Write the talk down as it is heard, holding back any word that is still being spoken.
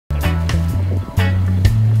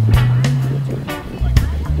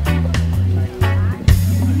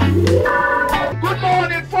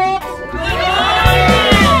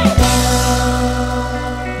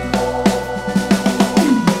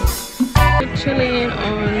chilling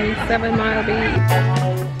on 7 Mile Beach.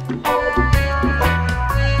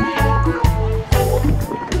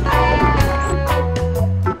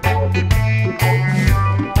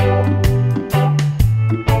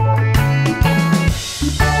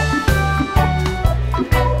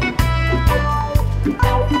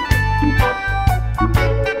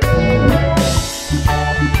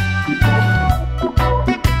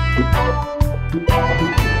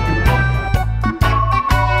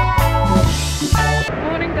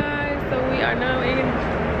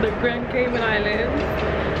 Grand Cayman Islands,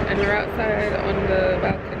 and we're outside on the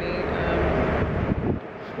balcony,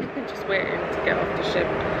 just waiting to get off the ship.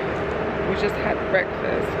 We just had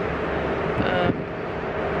breakfast.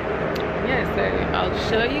 Yeah, so I'll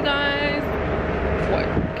show you guys what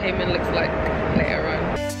Cayman looks like later on.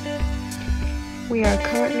 We are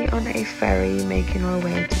currently on a ferry making our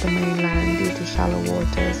way to the mainland due to shallow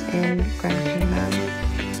waters in Grand Cayman.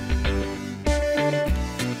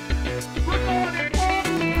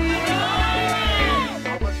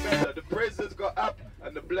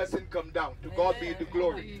 Blessing come down. To God be the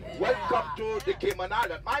glory. Welcome to the Cayman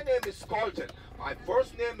Island. My name is Colton. My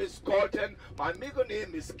first name is Colton. My middle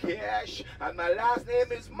name is Cash. And my last name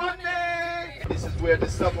is Money. This is where the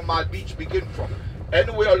 7 Mile Beach begins from.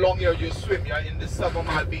 Anywhere along here you swim, you're in the 7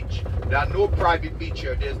 Mile Beach. There are no private beach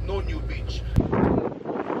here. There's no new beach.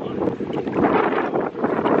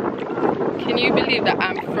 Can you believe that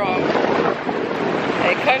I'm from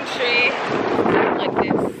a country like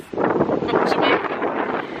this? From Jamaica.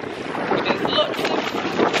 There's lots of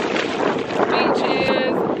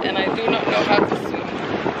beaches and I do not know how to swim.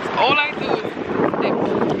 So all I do is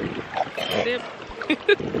dip.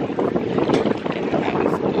 And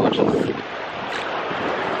it's gorgeous.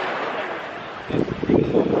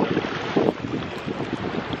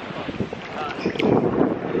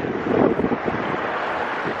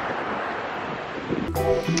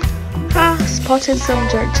 Spotted some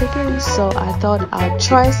jerk chickens, so I thought I'd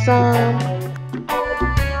try some.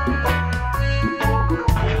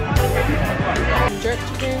 Jerk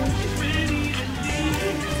chicken.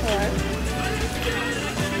 Alright.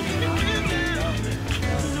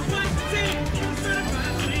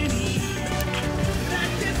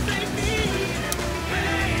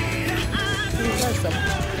 Try some.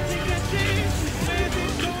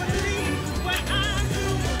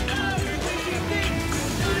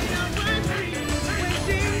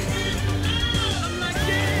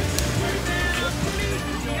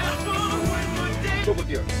 Over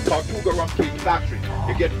there, Tortuga Rum Cake Factory.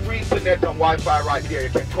 You get free internet and Wi-Fi right there. You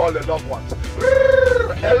can call your loved ones.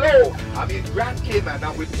 Hello, I'm in Grand Cayman.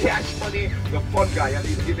 I'm with Cash Money, the fun guy, and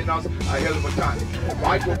he's giving us a hell of a time.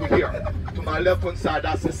 Right over here, to my left hand side,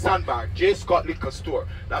 that's the Sandbar, J. Scott Liquor Store.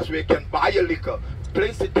 That's where you can buy your liquor,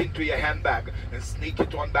 place it into your handbag, and sneak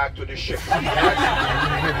it on back to the ship. You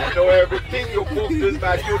know everything you book this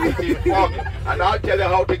bad duty inform you, and I'll tell you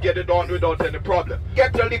how to get it on without any problem.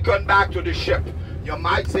 Get your liquor on back to the ship. You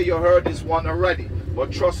might say you heard this one already,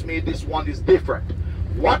 but trust me, this one is different.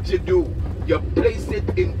 What you do, you place it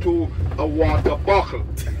into a water bottle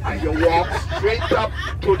and you walk straight up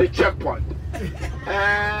to the checkpoint.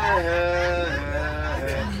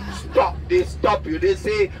 Stop, they stop you. They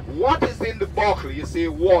say, what is in the bottle? You say,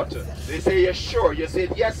 water. They say, you're sure? You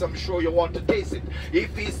said, yes, I'm sure you want to taste it.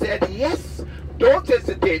 If he said yes, don't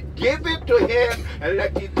hesitate. Give it to him and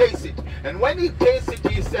let him taste it. And when he tastes it,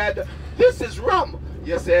 he said, this is rum.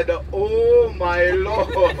 You said, oh my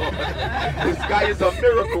Lord, this guy is a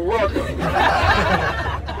miracle worker.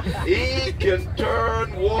 He can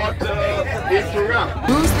turn water into rum.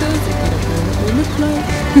 Roosters, they look like.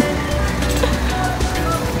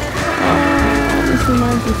 Oh, this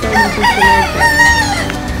reminds me so much of Jamaica.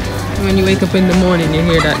 When you wake up in the morning, you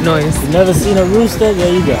hear that noise. You never seen a rooster?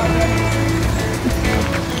 There you go.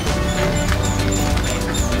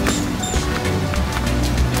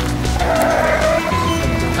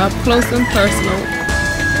 Up close and personal.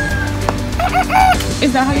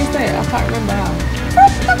 Is that how you say it? I can't remember how.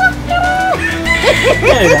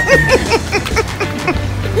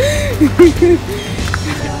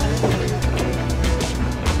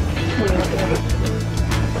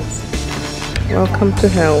 Welcome to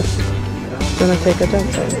hell. You wanna take a jump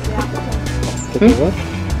then? Take a what?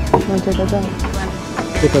 You wanna take a jump?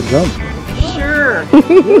 Take a jump? Sure.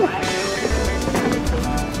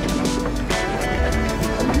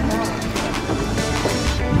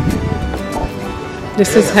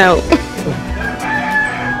 This is hell.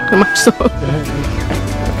 How much so?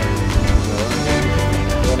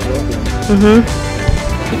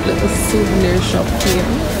 Little souvenir shop here.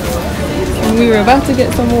 And we were about to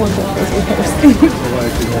get some water because we're thirsty.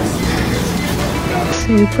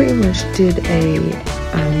 So we pretty much did a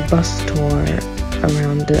bus tour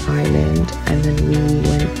around the island, and then we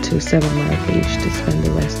went to 7 Mile Beach to spend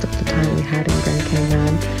the rest of the time we had in Grand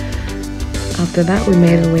Cayman. After that, we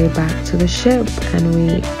made our way back to the ship, and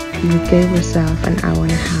we gave ourselves an hour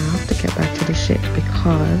and a half to get back to the ship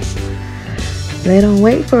because they don't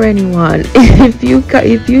wait for anyone. If you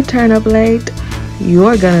turn up late,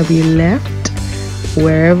 you're gonna be left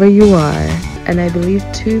wherever you are. And I believe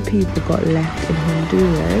 2 people got left in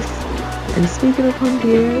Honduras. And speaking of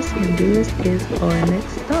Honduras, Honduras is our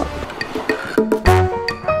next stop.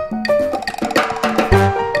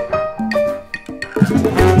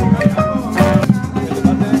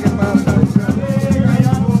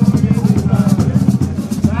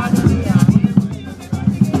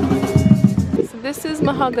 So this is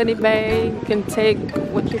Mahogany Bay. You can take,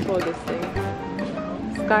 what you call this thing?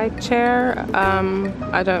 Sky chair?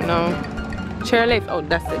 I don't know. Chairlift, oh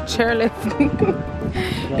that's it, chairlift.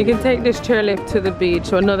 You can take this chairlift to the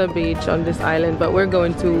beach or another beach on this island, but we're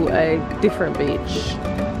going to a different beach.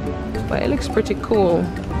 But it looks pretty cool.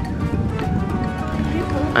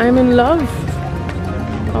 I'm in love.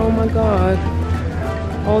 Oh my god.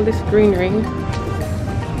 All this greenery.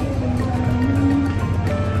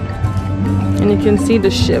 And you can see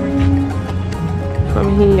the ship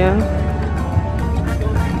from here.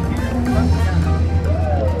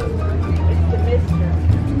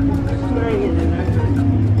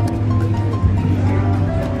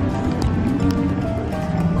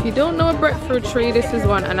 If you don't know a breadfruit tree, this is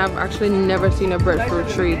one, and I've actually never seen a breadfruit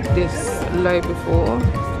tree this low before.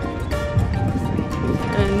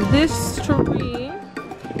 And this tree,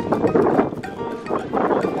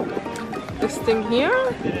 this thing here,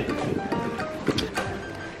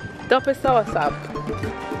 Dopisawasap.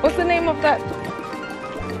 What's the name of that?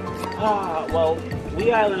 Well,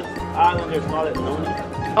 we islanders call it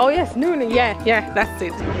Noonie. Oh yes, Noonie, yeah, that's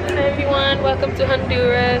it. Hi everyone, welcome to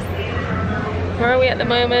Honduras. Where are we at the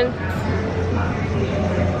moment?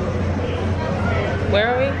 Where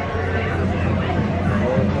are we?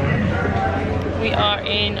 We are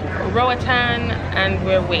in Roatan, and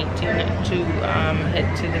we're waiting to head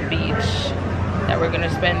to the beach that we're gonna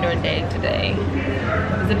spend our day today.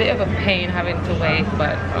 It's a bit of a pain having to wait,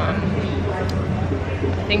 but I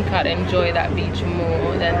think I'd enjoy that beach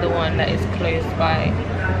more than the one that is close by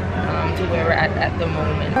to where we're at the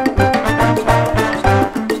moment.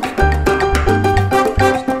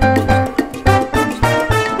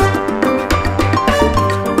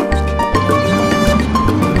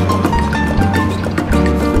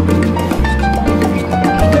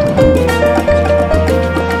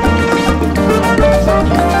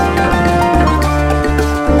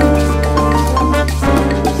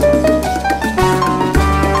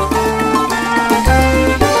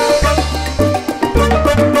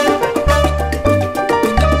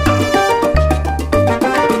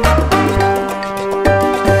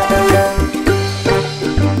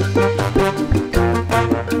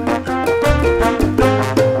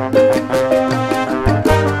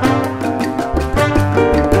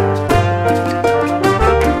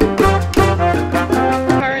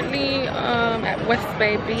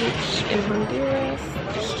 Beach in Honduras,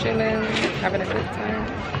 just chilling, having a good time.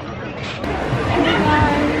 Hey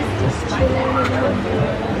guys, just chilling in Honduras.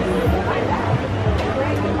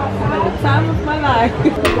 The time of my life.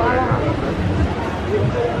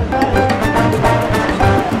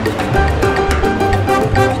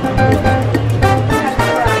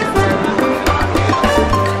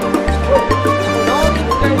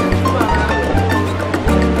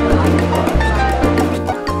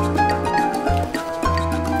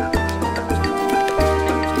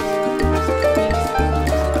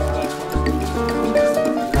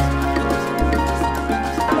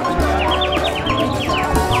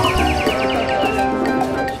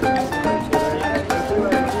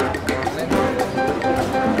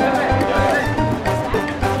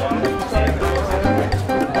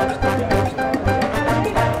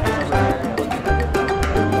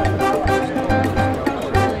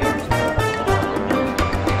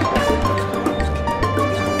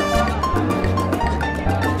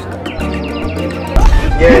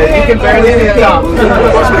 Yeah, you can barely see the top. I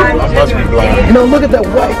must be blind. No, look at that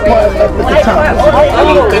white part up at the top.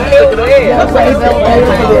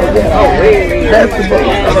 That's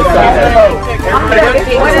the other side.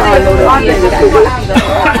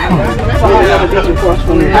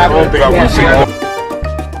 I don't think I want to see more.